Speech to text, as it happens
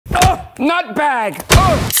nut bag.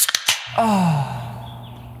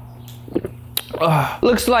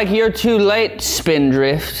 Looks like you're too late,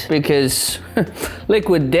 Spindrift, because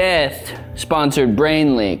Liquid Death sponsored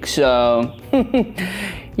Brain Leak, so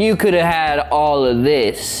you could have had all of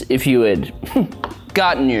this if you had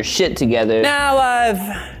gotten your shit together. Now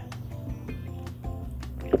I've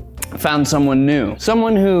found someone new.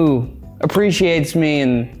 Someone who appreciates me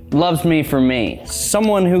and loves me for me.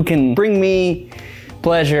 Someone who can bring me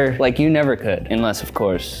pleasure like you never could. Unless, of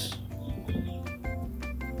course,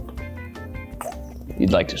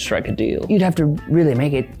 you'd like to strike a deal. You'd have to really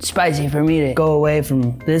make it spicy for me to go away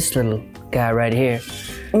from this little guy right here.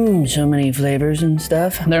 So many flavors and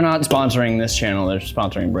stuff. They're not sponsoring this channel, they're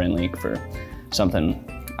sponsoring Brain Leak for something,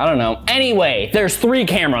 I don't know. Anyway, there's 3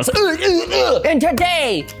 cameras. And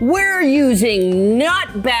today, we're using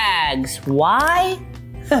nut bags. Why?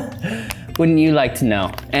 Wouldn't you like to know?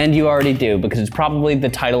 And you already do, because it's probably the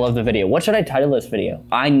title of the video. What should I title this video?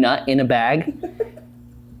 I nut in a bag?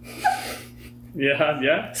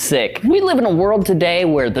 Yeah. Sick. We live in a world today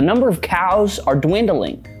where the number of cows are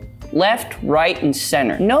dwindling. Left, right, and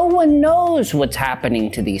center. No one knows what's happening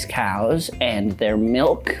to these cows and their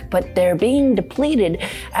milk, but they're being depleted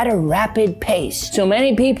at a rapid pace. So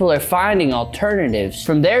many people are finding alternatives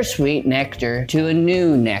from their sweet nectar to a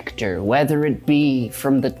new nectar, whether it be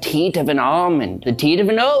from the teat of an almond, the teat of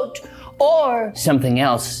an oat, or something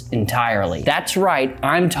else entirely. That's right,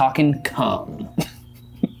 I'm talking cum.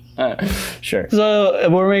 Sure. So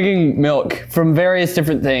we're making milk from various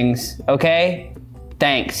different things, okay?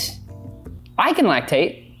 Thanks. I can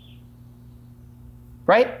lactate,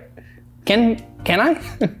 right? Can I?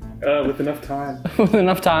 With enough time. With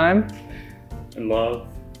enough time? And love.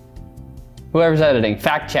 Whoever's editing,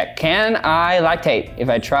 fact check. Can I lactate if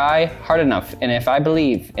I try hard enough and if I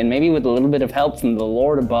believe, and maybe with a little bit of help from the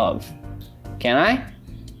Lord above? Can I?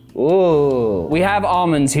 Ooh. We have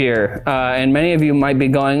almonds here, and many of you might be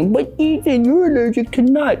going, but Ethan, you're allergic to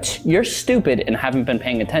nuts. You're stupid and haven't been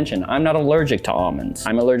paying attention. I'm not allergic to almonds.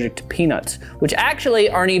 I'm allergic to peanuts, which actually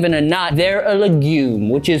aren't even a nut. They're a legume,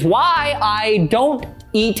 which is why I don't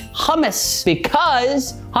eat hummus,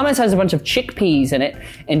 because hummus has a bunch of chickpeas in it,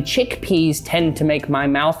 and chickpeas tend to make my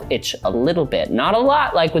mouth itch a little bit. Not a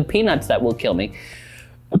lot, like with peanuts that will kill me.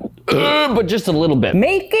 But just a little bit.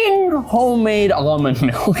 Making homemade almond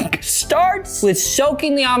milk starts with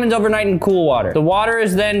soaking the almonds overnight in cool water. The water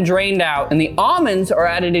is then drained out and the almonds are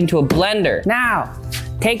added into a blender. Now,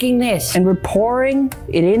 taking this and we're pouring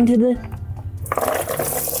it into the...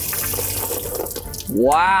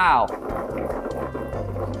 Wow.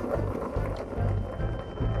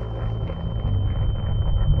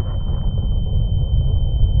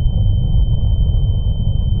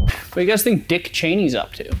 What do you guys think Dick Cheney's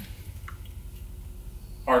up to?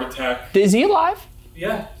 Heart attack. Is he alive?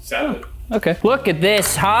 Yeah, sadly. Okay. Look at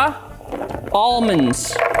this, huh?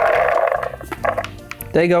 Almonds.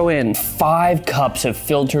 They go in 5 cups of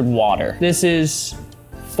filtered water. This is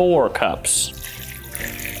 4 cups.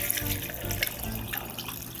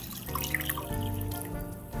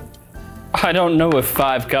 I don't know if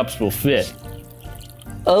 5 cups will fit.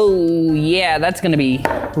 Oh yeah, that's gonna be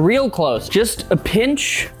real close. Just a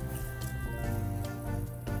pinch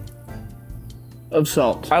of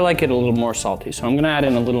salt. I like it a little more salty, so I'm gonna add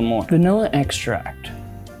in a little more. Vanilla extract.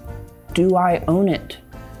 Do I own it?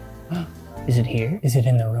 Is it here? Is it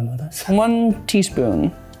in the room with us? 1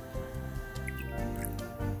 teaspoon.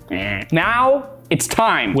 Now it's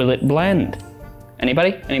time. Will it blend?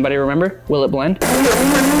 Anybody? Anybody remember? Will it blend?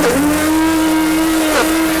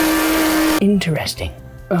 Interesting.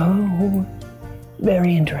 Oh,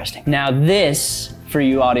 very interesting. Now this, for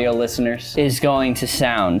you audio listeners, is going to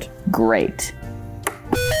sound great.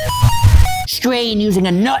 Strain using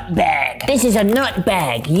a nut bag. This is a nut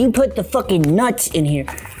bag. You put the fucking nuts in here.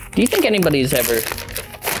 Do you think anybody's ever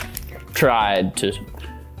tried to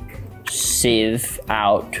sieve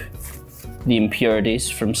out the impurities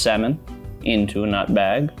from semen into a nut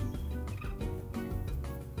bag?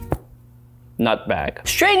 Nut bag.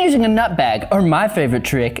 Strain using a nut bag, or my favorite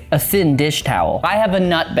trick, a thin dish towel. I have a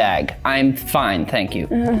nut bag. I'm fine, thank you.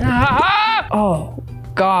 Oh,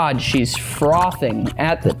 God, she's frothing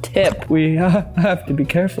at the tip. We have to be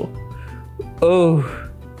careful. Oh.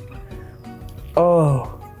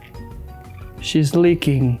 Oh. She's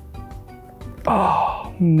leaking.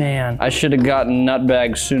 Oh, man. I should have gotten nut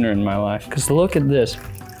bags sooner in my life, because look at this.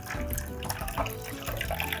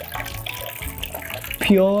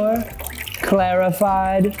 Pure,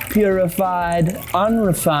 clarified, purified,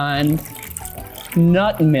 unrefined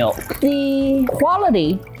nut milk. The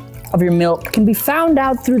quality of your milk can be found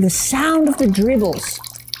out through the sound of the dribbles.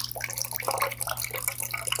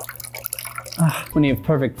 When you have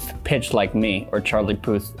perfect pitch like me or Charlie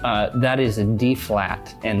Puth, that is a D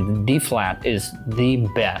flat, and D flat is the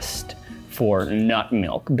best for nut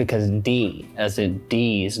milk because D, as in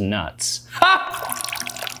D is nuts. Ha!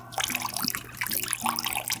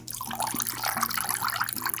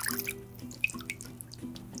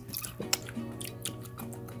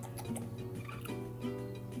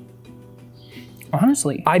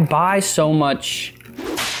 Honestly, I buy so much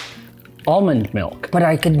almond milk, but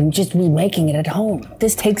I could just be making it at home.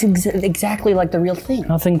 This tastes exactly like the real thing.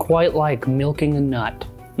 Nothing quite like milking a nut.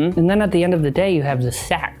 And then at the end of the day, you have the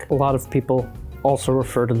sack. A lot of people also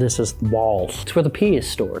refer to this as balls. It's where the pee is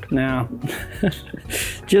stored. Now,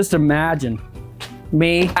 just imagine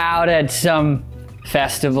me out at some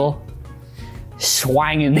festival,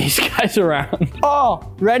 swanging these guys around.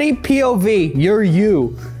 Oh, ready? POV, you're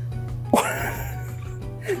you.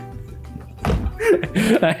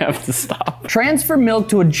 I have to stop. Transfer milk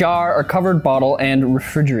to a jar or covered bottle and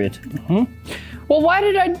refrigerate. Well, why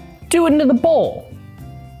did I do it into the bowl?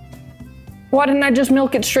 Why didn't I just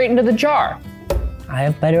milk it straight into the jar? I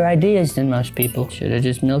have better ideas than most people. Should have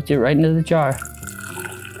just milked it right into the jar.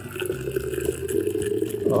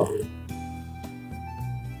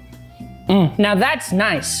 Now that's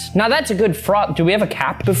nice. Now that's a good froth. Do we have a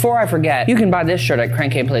cap? Before I forget, you can buy this shirt at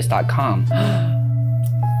crankgameplays.com.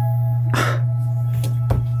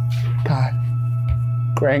 God,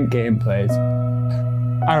 Crank Gameplays.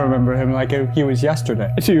 I remember him like he was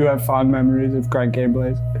yesterday. Do you have fond memories of Crank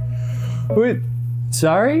Gameplays? Wait,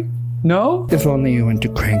 sorry? No? If only you went to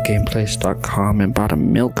crankgameplays.com and bought a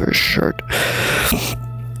Milker shirt.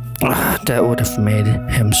 That would have made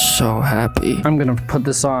him so happy. I'm gonna put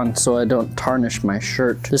this on so I don't tarnish my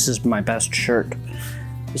shirt. This is my best shirt.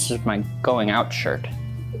 This is my going out shirt.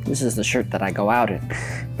 This is the shirt that I go out in.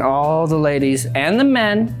 All the ladies and the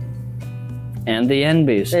men and the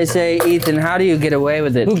NBs. They say, Ethan, how do you get away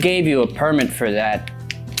with it? Who gave you a permit for that?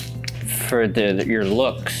 For your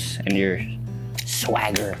looks and your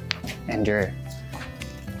swagger and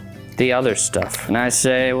the other stuff. And I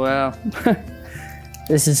say, well,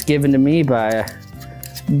 this is given to me by a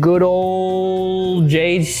good old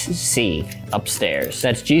JC upstairs.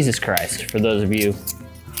 That's Jesus Christ, for those of you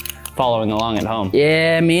following along at home.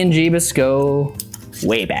 Yeah, me and Jeebus go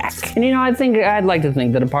way back. And you know, I'd like to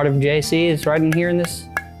think that a part of JC is right in here in this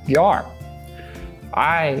jar.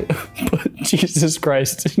 I put Jesus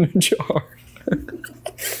Christ in a jar.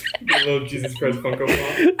 The little Jesus Christ Funko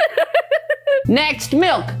Pop. Next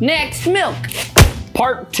milk, next milk.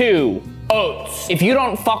 Part 2, oats. If you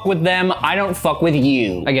don't fuck with them, I don't fuck with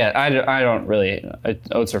you. I don't really,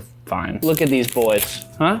 oats are fine. Look at these boys,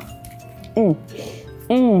 huh?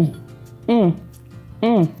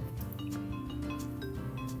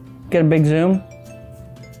 Get a big zoom.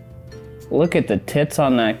 Look at the tits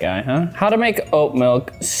on that guy, huh? How to make oat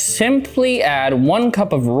milk. Simply add 1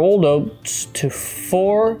 cup of rolled oats to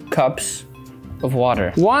 4 cups of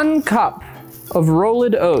water. 1 cup of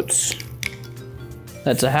rolled oats.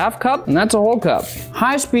 That's a ½ cup, and that's a whole cup.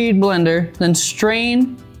 High-speed blender, then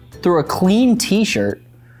strain through a clean t-shirt.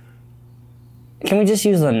 Can we just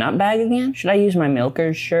use the nut bag again? Should I use my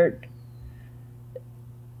Milker's shirt?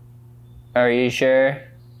 Are you sure?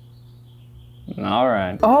 All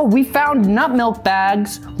right. Oh, we found nut milk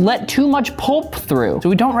bags let too much pulp through, so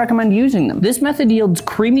we don't recommend using them. This method yields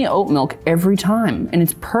creamy oat milk every time, and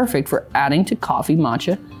it's perfect for adding to coffee,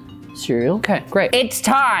 matcha, cereal. Okay, great. It's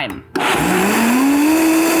time.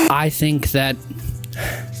 I think that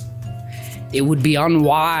it would be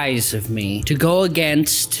unwise of me to go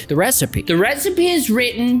against the recipe. The recipe is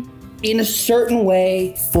written in a certain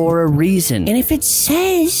way for a reason. And if it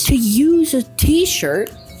says to use a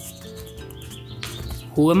t-shirt,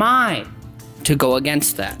 who am I to go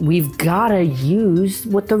against that? We've gotta use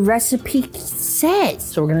what the recipe says.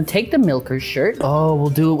 So we're gonna take the Milker's shirt. Oh, we'll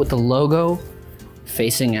do it with the logo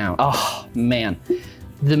facing out. Oh, man.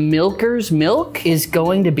 The Milker's milk is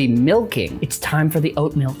going to be milking. It's time for the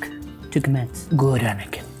oat milk to commence. Good,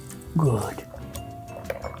 Anakin, good.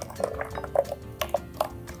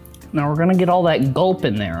 Now we're gonna get all that gulp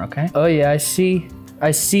in there, okay? Oh yeah, I see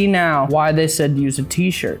now why they said use a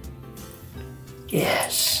t-shirt.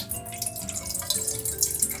 Yes.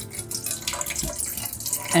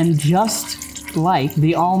 And just like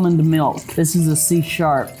the almond milk, this is a C#,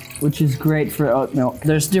 which is great for oat milk.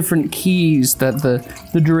 There's different keys that the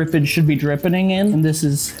drippage should be dripping in, and this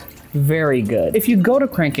is very good. If you go to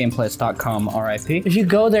crankgameplays.com, RIP, if you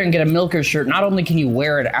go there and get a Milker's shirt, not only can you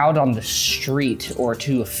wear it out on the street or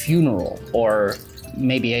to a funeral or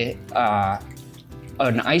maybe a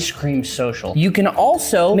an ice cream social. You can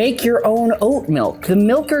also make your own oat milk. The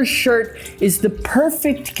Milker's shirt is the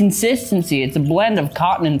perfect consistency. It's a blend of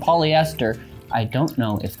cotton and polyester. I don't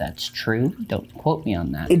know if that's true. Don't quote me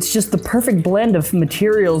on that. It's just the perfect blend of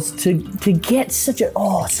materials to get such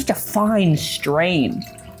a fine strain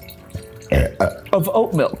of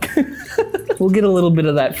oat milk. We'll get a little bit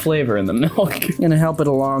of that flavor in the milk. Gonna help it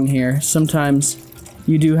along here. Sometimes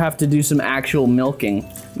you do have to do some actual milking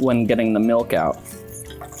when getting the milk out.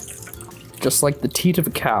 Just like the teat of a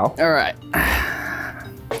cow. All right.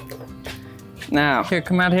 Now, here,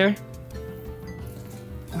 come out here.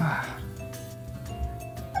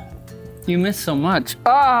 You missed so much.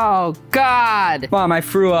 Oh, God. Mom, I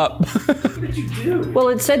threw up. What did you do? Well,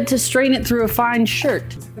 it said to strain it through a fine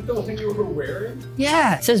shirt. Is that the one you were wearing?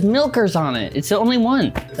 Yeah, it says Milkers on it. It's the only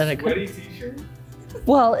one that I could. Sweaty t-shirt?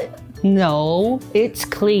 Well, no, it's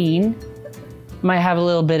clean. Might have a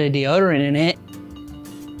little bit of deodorant in it.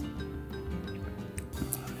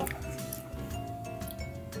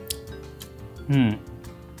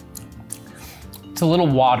 It's a little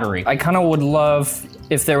watery. I kind of would love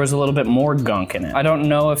if there was a little bit more gunk in it. I don't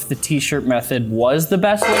know if the t-shirt method was the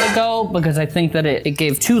best way to go because I think that it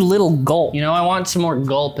gave too little gulp. You know, I want some more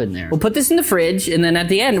gulp in there. We'll put this in the fridge and then at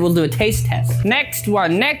the end we'll do a taste test. Next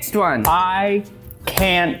one. I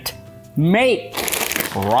can't make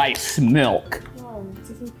rice milk.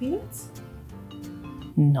 Is it from peanuts?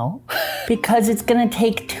 No, because it's gonna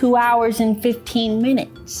take 2 hours and 15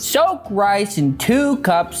 minutes. Soak rice in 2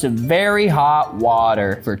 cups of very hot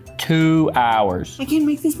water for 2 hours. I can't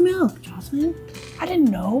make this milk, Jocelyn. I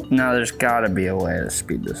didn't know. No, there's gotta be a way to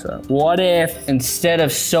speed this up. What if instead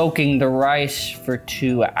of soaking the rice for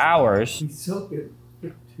 2 hours, We soak it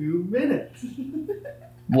for 2 minutes.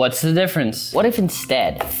 what's the difference? What if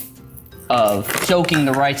instead of soaking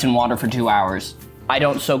the rice in water for 2 hours, I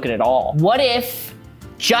don't soak it at all? What if,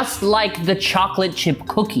 just like the chocolate chip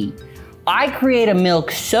cookie, I create a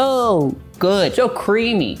milk so good, so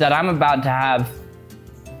creamy, that I'm about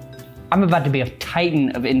to be a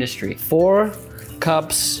titan of industry. 4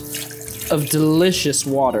 cups of delicious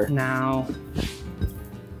water. Now,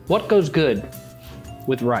 what goes good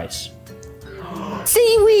with rice?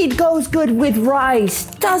 Seaweed goes good with rice,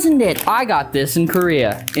 doesn't it? I got this in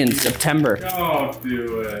Korea in September. Don't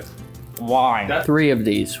do it. Why? 3 of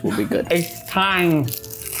these will be good. It's time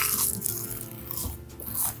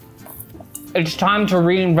to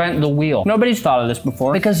reinvent the wheel. Nobody's thought of this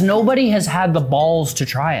before because nobody has had the balls to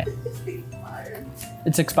try it.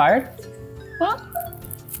 It's expired? What?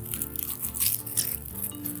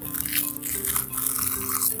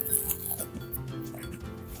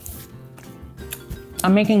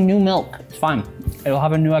 I'm making new milk. It's fine. It'll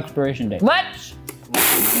have a new expiration date. Let's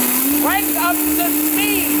crank up the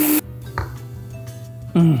speed.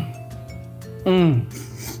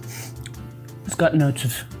 It's got notes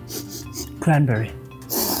of cranberry,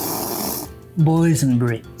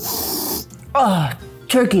 boysenberry. Oh,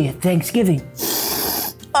 turkey at Thanksgiving.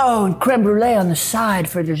 Oh, and creme brulee on the side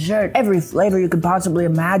for dessert. Every flavor you could possibly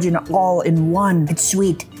imagine all in one. It's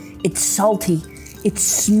sweet, it's salty, it's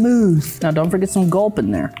smooth. Now don't forget some gulp in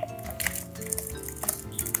there.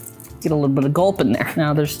 Get a little bit of gulp in there.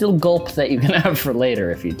 Now there's still gulp that you can have for later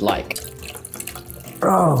if you'd like.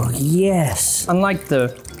 Oh, yes. Unlike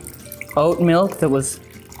the oat milk that was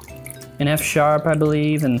in F sharp, I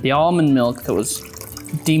believe, and the almond milk that was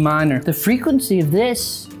D minor, the frequency of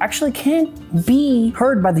this actually can't be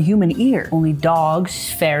heard by the human ear. Only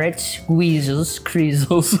dogs, ferrets, weasels,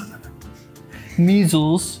 creasels,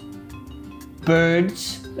 measles,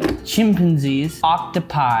 birds, chimpanzees,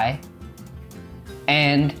 octopi,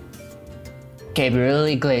 and Gabriel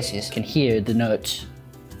Iglesias can hear the notes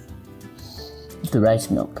of the rice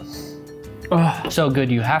milk. Oh, so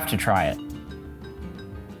good you have to try it.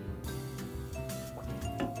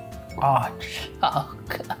 Oh, so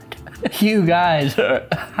good. You guys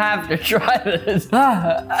have to try this.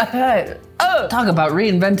 Talk about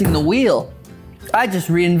reinventing the wheel. I just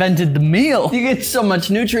reinvented the meal. You get so much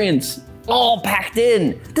nutrients all packed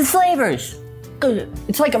in. The flavors.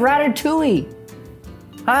 It's like a ratatouille.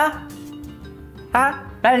 Huh? Huh?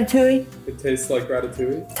 Ratatouille? It tastes like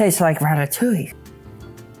ratatouille. Tastes like ratatouille.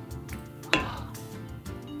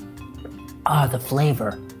 Oh, the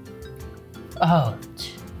flavor. Oh,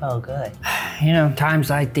 so good. You know, times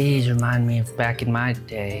like these remind me of back in my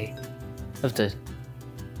day of in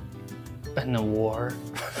the war.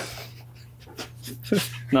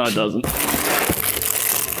 No, it doesn't.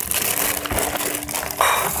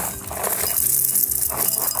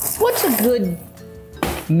 What's a good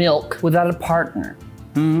milk without a partner?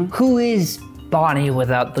 Who is Bonnie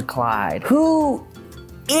without the Clyde? Who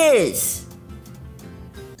is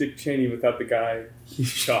Dick Cheney without the guy he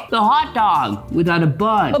shot. The hot dog without a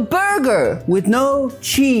bun. A burger with no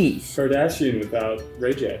cheese. Kardashian without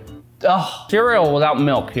Ray J. Oh, cereal without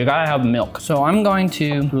milk. You gotta have milk. So I'm going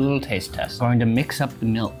to do a little taste test. I'm going to mix up the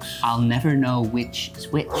milks. I'll never know which is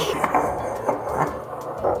which.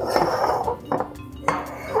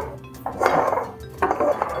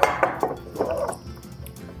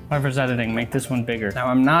 Whoever's editing, make this one bigger. Now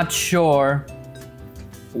I'm not sure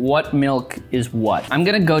what milk is what. I'm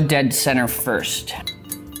gonna go dead center first.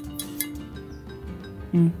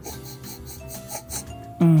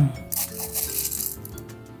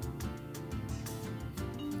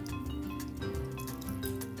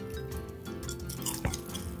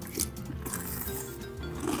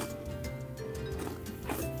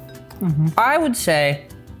 I would say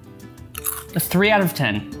a 3 out of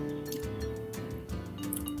 10.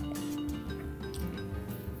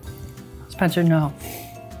 Spencer, no.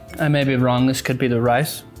 I may be wrong, this could be the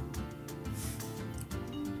rice.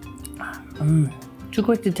 Too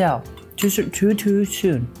quick to tell. Too soon. Too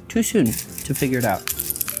soon to figure it out.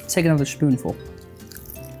 Let's take another spoonful.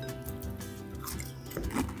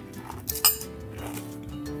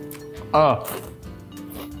 Oh,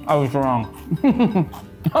 I was wrong.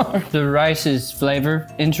 The rice's flavor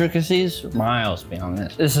intricacies are miles beyond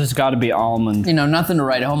this. This has got to be almond. You know, nothing to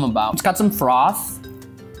write home about. It's got some froth.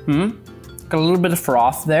 Got a little bit of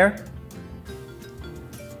froth there.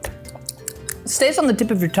 It stays on the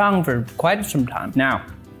tip of your tongue for quite some time. Now,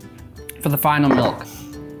 for the final milk.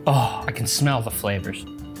 Oh, I can smell the flavors.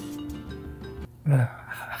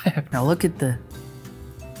 Now look at that,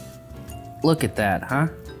 huh?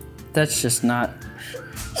 That's just not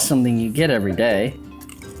something you get every day.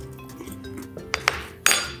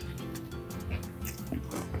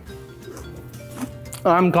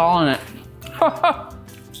 I'm calling it.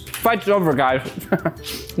 Fight's over, guys.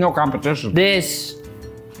 No competition. This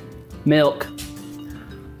milk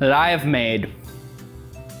that I have made,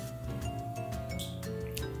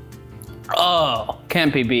 oh,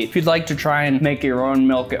 can't be beat. If you'd like to try and make your own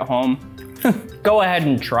milk at home, go ahead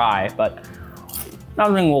and try, but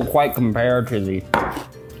nothing will quite compare to the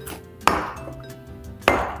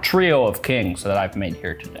trio of kings that I've made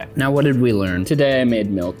here today. Now, what did we learn? Today I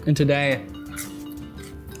made milk, and today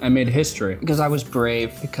I made history because I was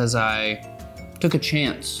brave, because I took a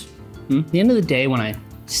chance. At the end of the day, when I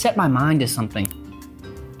set my mind to something,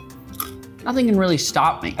 nothing can really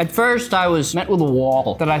stop me. At first, I was met with a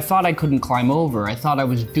wall that I thought I couldn't climb over. I thought I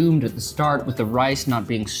was doomed at the start with the rice not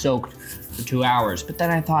being soaked for 2 hours. But then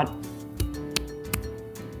I thought,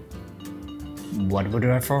 what would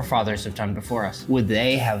our forefathers have done before us? Would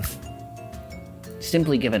they have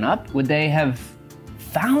simply given up? Would they have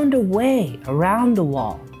found a way around the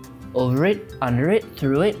wall? Over it, under it,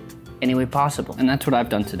 through it, any way possible. And that's what I've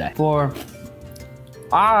done today. For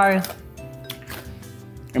I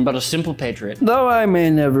am but a simple patriot, though I may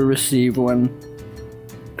never receive one.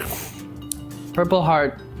 Purple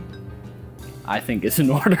Heart, I think, is in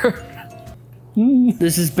order.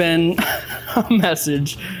 This has been a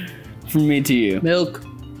message from me to you. Milk,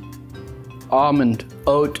 almond,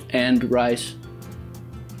 oat, and rice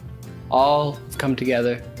all come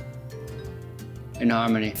together in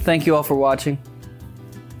harmony. Thank you all for watching.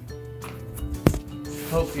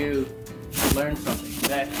 Hope you learned something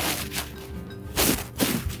today.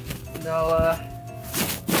 And I'll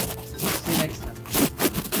see you next time.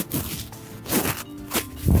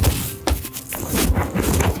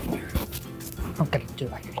 I'm gonna do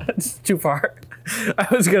it. It's too far. I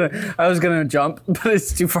was gonna jump, but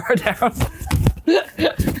it's too far down.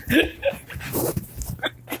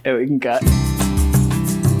 Okay, we can cut.